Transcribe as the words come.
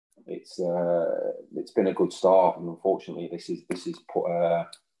it's been a good start, and unfortunately, this is put a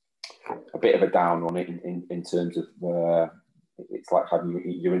bit of a down on it in terms of it's like having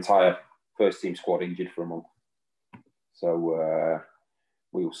your entire first team squad injured for a month. So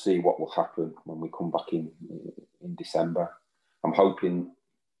we'll see what will happen when we come back in December. I'm hoping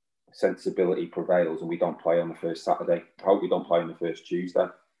sensibility prevails and we don't play on the first Saturday. I hope we don't play on the first Tuesday,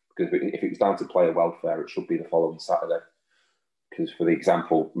 because if it was down to player welfare, it should be the following Saturday. Because, for the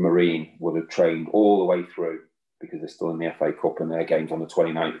example, Marine would have trained all the way through, because they're still in the FA Cup and their game's on the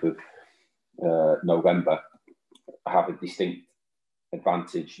 29th of November, have a distinct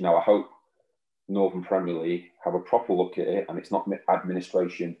advantage. Now, I hope Northern Premier League have a proper look at it, and it's not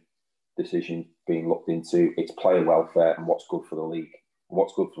administration decision being looked into, it's player welfare and what's good for the league. And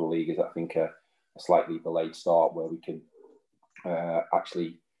what's good for the league is, I think, a slightly delayed start where we can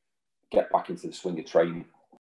actually get back into the swing of training